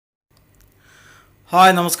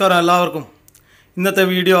Hi നമസ്കാരം എല്ലാവർക്കും. ഇന്നത്തെ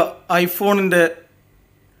വീഡിയോ ഐഫോണിൻ്റെ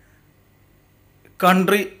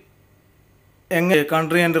കൺട്രി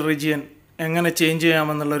ആൻഡ് റീജിയൻ എങ്ങനെ ചേഞ്ച്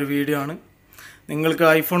ചെയ്യാമെന്നുള്ളൊരു വീഡിയോ ആണ്. നിങ്ങൾക്ക്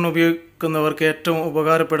ഐഫോൺ ഉപയോഗിക്കുന്നവർക്ക് ഏറ്റവും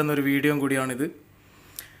ഉപകാരപ്പെടുന്ന ഒരു വീഡിയോ കൂടിയാണിത്.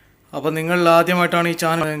 അപ്പോൾ നിങ്ങൾ ആദ്യമായിട്ടാണ് ഈ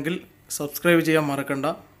ചാനൽ എങ്കിൽ സബ്സ്ക്രൈബ് ചെയ്യാൻ മറക്കണ്ട.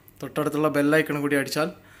 തൊട്ടടുത്തുള്ള ബെല്ലൈക്കൺ കൂടി അടിച്ചാൽ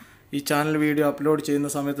ഈ ചാനൽ വീഡിയോ അപ്ലോഡ്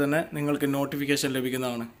ചെയ്യുന്ന സമയത്ത് തന്നെ നിങ്ങൾക്ക് നോട്ടിഫിക്കേഷൻ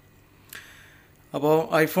ലഭിക്കുന്നതാണ്. അപ്പോൾ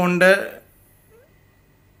ഐഫോണിൻ്റെ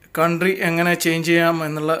കൺട്രി എങ്ങനെ ചേഞ്ച് ചെയ്യാം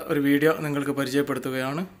എന്നുള്ള ഒരു വീഡിയോ നിങ്ങൾക്ക്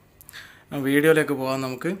പരിചയപ്പെടുത്തുകയാണ്. വീഡിയോയിലേക്ക് പോകാം.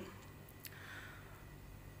 നമുക്ക്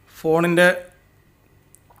ഫോണിൻ്റെ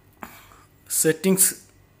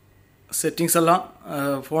സെറ്റിങ്സ് അല്ല,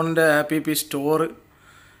 ഫോണിൻ്റെ app store,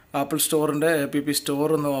 apple സ്റ്റോറിൻ്റെ app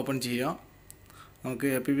store ഒന്ന് ഓപ്പൺ ചെയ്യാം. നമുക്ക്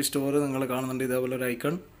ആപ്പ് സ്റ്റോർ നിങ്ങൾ കാണുന്നുണ്ട്, ഇതേപോലെ ഒരു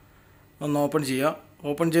ഐക്കൺ ഒന്ന് ഓപ്പൺ ചെയ്യാം.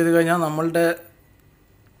 ഓപ്പൺ ചെയ്ത് കഴിഞ്ഞാൽ നമ്മളുടെ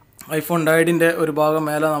ഐഫോൺ ഐഡിൻ്റെ ഒരു ഭാഗം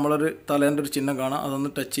മേലെ നമ്മളൊരു തലേൻ്റെ ഒരു ചിഹ്നം കാണാം, അതൊന്ന്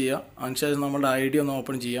ടച്ച് ചെയ്യുക. അതിനുശേഷം നമ്മളുടെ ID ഒന്ന്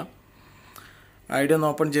ഓപ്പൺ ചെയ്യാം. ID ഒന്ന്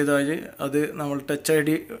ഓപ്പൺ ചെയ്ത് കഴിഞ്ഞ് അത് നമ്മൾ ടച്ച് ID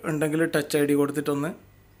ഉണ്ടെങ്കിൽ ടച്ച് ID കൊടുത്തിട്ടൊന്ന്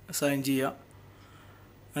സൈൻ ചെയ്യാം.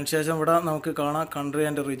 അതിനുശേഷം ഇവിടെ നമുക്ക് കാണാം കൺട്രി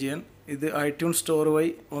ആൻഡ് റീജിയൻ. ഇത് iTunes സ്റ്റോർ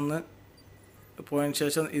വഴി ഒന്ന് പോയതിന്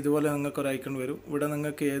ശേഷം ഇതുപോലെ നിങ്ങൾക്കൊരു ഐക്കൺ വരും. ഇവിടെ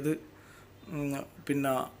നിങ്ങൾക്ക്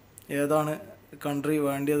ഏതാണ് കൺട്രി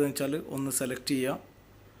വേണ്ടതെന്ന് വെച്ചാൽ ഒന്ന് സെലക്ട് ചെയ്യാം.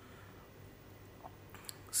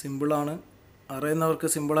 സിമ്പിളാണ്, അറിയുന്നവർക്ക്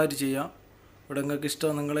സിമ്പിളായിട്ട് ചെയ്യാം. ഇവിടെ നിങ്ങൾക്ക്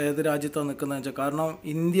ഇഷ്ടം നിങ്ങൾ ഏത് രാജ്യത്താണ് നിൽക്കുന്നതെന്ന് വെച്ചാൽ, കാരണം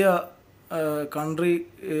ഇന്ത്യ കൺട്രി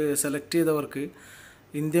സെലക്ട് ചെയ്തവർക്ക്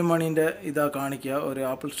ഇന്ത്യൻ മണീൻ്റെ ഇതാ കാണിക്കുക. ഒരു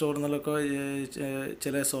ആപ്പിൾ സ്റ്റോറിൽ നിന്നൊക്കെ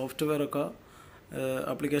ചില സോഫ്റ്റ്വെയറൊക്കെ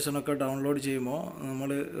ആപ്ലിക്കേഷനൊക്കെ ഡൗൺലോഡ് ചെയ്യുമ്പോൾ നമ്മൾ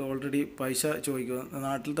ഓൾറെഡി പൈസ ചോദിക്കും.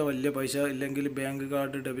 നാട്ടിലത്തെ വലിയ പൈസ ഇല്ലെങ്കിൽ bank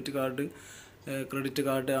card, debit card, credit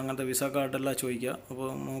card, അങ്ങനത്തെ വിസ കാർഡെല്ലാം ചോദിക്കുക. അപ്പോൾ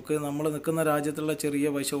നമുക്ക് നമ്മൾ നിൽക്കുന്ന രാജ്യത്തുള്ള ചെറിയ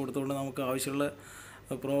പൈസ കൊടുത്തുകൊണ്ട് നമുക്ക് ആവശ്യമുള്ള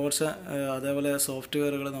പ്രോവർഷൻ അതേപോലെ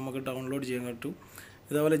സോഫ്റ്റ്വെയറുകൾ നമുക്ക് ഡൗൺലോഡ് ചെയ്യാൻ പറ്റും.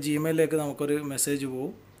 ഇതേപോലെ ജിമെയിലേക്ക് നമുക്കൊരു മെസ്സേജ്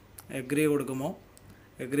പോവും. എഗ്രി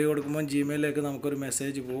കൊടുക്കുമ്പോൾ ജിമെയിലേക്ക് നമുക്കൊരു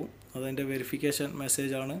മെസ്സേജ് പോവും. അതിൻ്റെ വെരിഫിക്കേഷൻ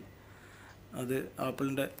മെസ്സേജാണ് അത്.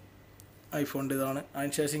 ആപ്പിളിൻ്റെ ഐഫോണിൻ്റെ ഇതാണ്.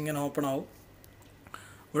 അതിനുശേഷം ഇങ്ങനെ ഓപ്പൺ ആവും.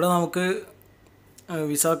 ഇവിടെ നമുക്ക്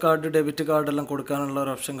വിസ കാർഡ്, ഡെബിറ്റ് കാർഡെല്ലാം കൊടുക്കാനുള്ള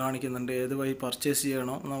ഒരു ഓപ്ഷൻ കാണിക്കുന്നുണ്ട്. ഏത് വഴി പർച്ചേസ്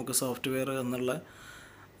ചെയ്യണോ നമുക്ക് സോഫ്റ്റ്വെയർ എന്നുള്ള.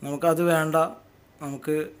 നമുക്കത് വേണ്ട,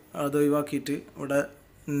 നമുക്ക് അത് ഒഴിവാക്കിയിട്ട് ഇവിടെ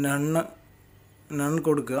നൺ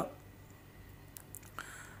കൊടുക്കുക.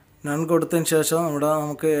 നൺ കൊടുത്തതിന് ശേഷം ഇവിടെ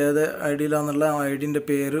നമുക്ക് ഏത് ഐഡിയിലാണെന്നുള്ള ഐഡിൻ്റെ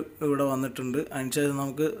പേര് ഇവിടെ വന്നിട്ടുണ്ട്. അതിനുശേഷം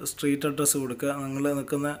നമുക്ക് സ്ട്രീറ്റ് അഡ്രസ്സ് കൊടുക്കുക. നിങ്ങൾ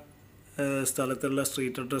നിൽക്കുന്ന സ്ഥലത്തുള്ള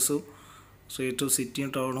സ്ട്രീറ്റ് അഡ്രസ്സും സ്ട്രീറ്റും സിറ്റിയും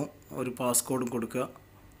ടൗണും ഒരു പാസ്കോഡും കൊടുക്കുക.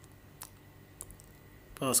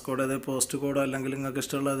 പാസ്കോഡ് ഏത് പോസ്റ്റ് കോഡോ അല്ലെങ്കിൽ നിങ്ങൾക്ക്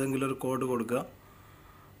ഇഷ്ടമുള്ള ഏതെങ്കിലും ഒരു കോഡ് കൊടുക്കുക.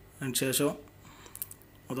 അതിനുശേഷം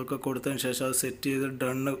അതൊക്കെ കൊടുത്തതിന് ശേഷം അത് സെറ്റ് ചെയ്ത്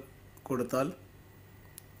ഡണ്ണ് കൊടുത്താൽ,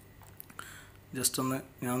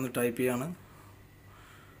 ഞാനൊന്ന് ടൈപ്പ് ചെയ്യാണ്.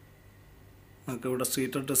 നിങ്ങൾക്ക് ഇവിടെ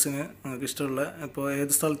സ്ട്രീറ്റ് അഡ്രസ്സിന് നിങ്ങൾക്ക് ഇഷ്ടമുള്ള, ഇപ്പോൾ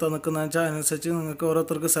ഏത് സ്ഥലത്താണ് നിൽക്കുന്നതെന്ന് വെച്ചാൽ അതിനനുസരിച്ച് നിങ്ങൾക്ക്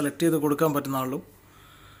ഓരോരുത്തർക്ക് സെലക്ട് ചെയ്ത് കൊടുക്കാൻ പറ്റുന്നുള്ളൂ.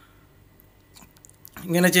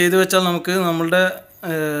 ഇങ്ങനെ ചെയ്തു വെച്ചാൽ നമുക്ക് നമ്മളുടെ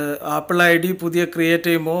ആപ്പിൾ ID പുതിയ ക്രിയേറ്റ്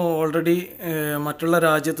ചെയ്യുമ്പോൾ ഓൾറെഡി മറ്റുള്ള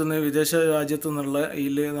രാജ്യത്തുനിന്ന്, വിദേശ രാജ്യത്തു നിന്നുള്ള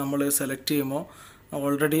ഇതിൽ നമ്മൾ സെലക്ട് ചെയ്യുമ്പോൾ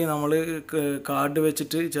ഓൾറെഡി നമ്മൾ കാർഡ്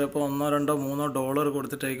വെച്ചിട്ട് ചിലപ്പോൾ $1, $2, $3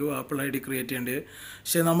 കൊടുത്തിട്ടായിരിക്കും ആപ്പിൾ ID ക്രിയേറ്റ് ചെയ്യേണ്ടത്.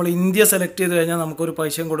 പക്ഷേ നമ്മൾ ഇന്ത്യ സെലക്ട് ചെയ്ത് കഴിഞ്ഞാൽ നമുക്കൊരു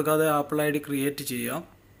പൈസയും കൊടുക്കാതെ ആപ്പിൾ ID ക്രിയേറ്റ് ചെയ്യാം.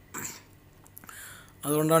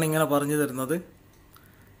 അതുകൊണ്ടാണ് ഇങ്ങനെ പറഞ്ഞു തരുന്നത്.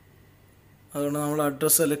 അതുകൊണ്ട് നമ്മൾ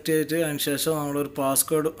അഡ്രസ്സ് സെലക്ട് ചെയ്തിട്ട് അതിന് ശേഷം നമ്മളൊരു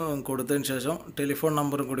പാസ്വേഡ് കൊടുത്തതിന് ശേഷം ടെലിഫോൺ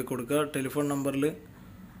നമ്പറും കൂടി കൊടുക്കുക. ടെലിഫോൺ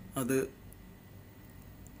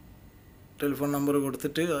നമ്പർ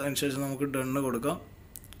കൊടുത്തിട്ട് അതിന് ശേഷം നമുക്ക് ഡണ്ണ് കൊടുക്കാം.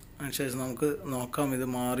 അതിനുശേഷം നമുക്ക് നോക്കാം ഇത്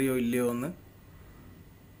മാറിയോ ഇല്ലയോ എന്ന്.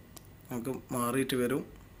 നമുക്ക് മാറിയിട്ട് വരും.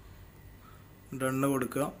 ഡണ്ണ്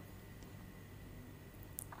കൊടുക്കുക.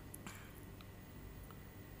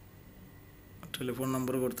 ടെലിഫോൺ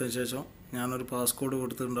നമ്പർ കൊടുത്തതിന് ശേഷം ഞാനൊരു പാസ്കോഡ്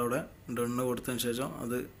കൊടുത്തിട്ടുണ്ട് അവിടെ. ഡണ്ണ് കൊടുത്തതിന് ശേഷം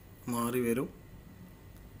അത് മാറി വരും.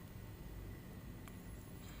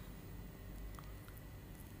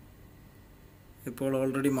 ഇപ്പോൾ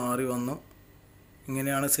ഓൾറെഡി മാറി വന്നു.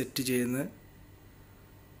 ഇങ്ങനെയാണ് സെറ്റ് ചെയ്യുന്നത്.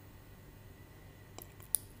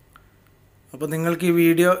 അപ്പോൾ നിങ്ങൾക്ക് ഈ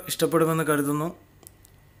വീഡിയോ ഇഷ്ടപ്പെടുമെന്ന് കരുതുന്നു.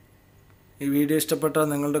 ഈ വീഡിയോ ഇഷ്ടപ്പെട്ടാൽ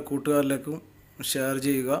നിങ്ങളുടെ കൂട്ടുകാരിലേക്കും ഷെയർ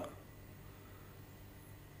ചെയ്യുക.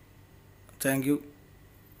 Thank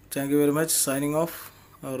you very much. Signing off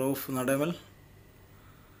Rauf നടേമൽ.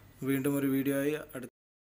 വീണ്ടും ഒരു വീഡിയോ ആയി അടുത്ത